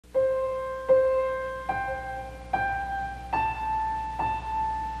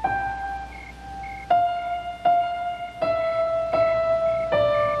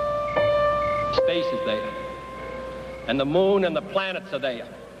and the moon and the planets are there,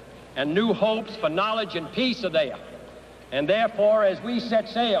 and new hopes for knowledge and peace are there. And therefore, as we set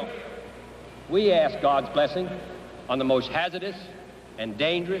sail, we ask God's blessing on the most hazardous and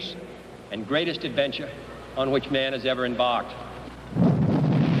dangerous and greatest adventure on which man has ever embarked.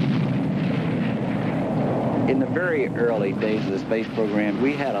 In the very early days of the space program,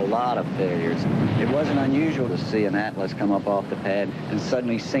 we had a lot of failures. It wasn't unusual to see an Atlas come up off the pad and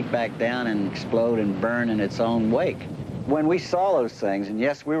suddenly sink back down and explode and burn in its own wake. When we saw those things, and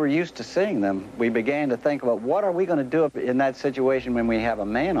yes, we were used to seeing them, we began to think about what are we going to do in that situation when we have a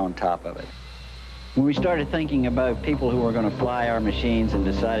man on top of it. When we started thinking about people who were going to fly our machines and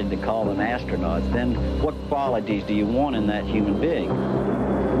decided to call them astronauts, then what qualities do you want in that human being?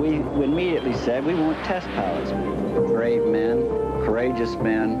 We immediately said we want test pilots, brave men, courageous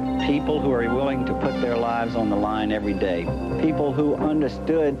men, people who are willing to put their lives on the line every day, people who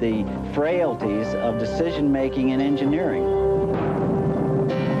understood the frailties of decision-making in engineering.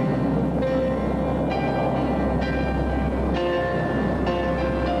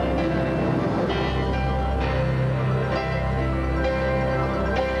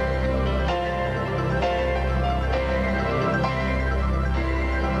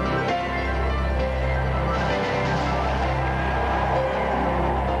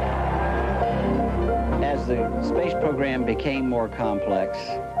 The space program became more complex.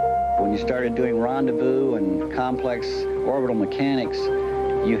 When you started doing rendezvous and complex orbital mechanics,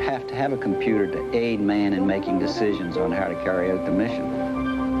 you have to have a computer to aid man in making decisions on how to carry out the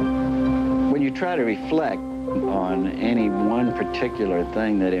mission. When you try to reflect on any one particular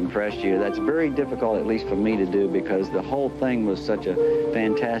thing that impressed you, that's very difficult, at least for me to do, because the whole thing was such a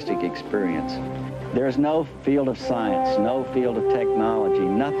fantastic experience. There's no field of science, no field of technology,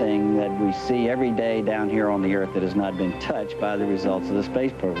 nothing that we see every day down here on the Earth that has not been touched by the results of the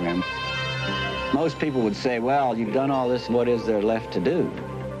space program. Most people would say, well, you've done all this, what is there left to do?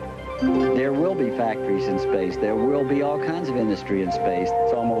 There will be factories in space. There will be all kinds of industry in space.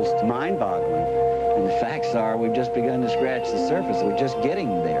 It's almost mind-boggling. And the facts are we've just begun to scratch the surface. We're just getting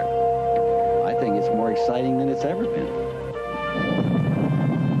there. I think it's more exciting than it's ever been.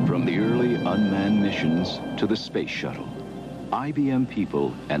 From the early unmanned missions to the space shuttle, IBM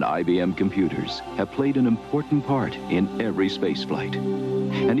people and IBM computers have played an important part in every space flight.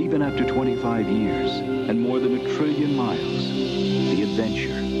 And even after 25 years and more than 1 trillion miles, the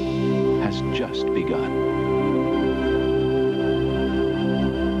adventure has just begun.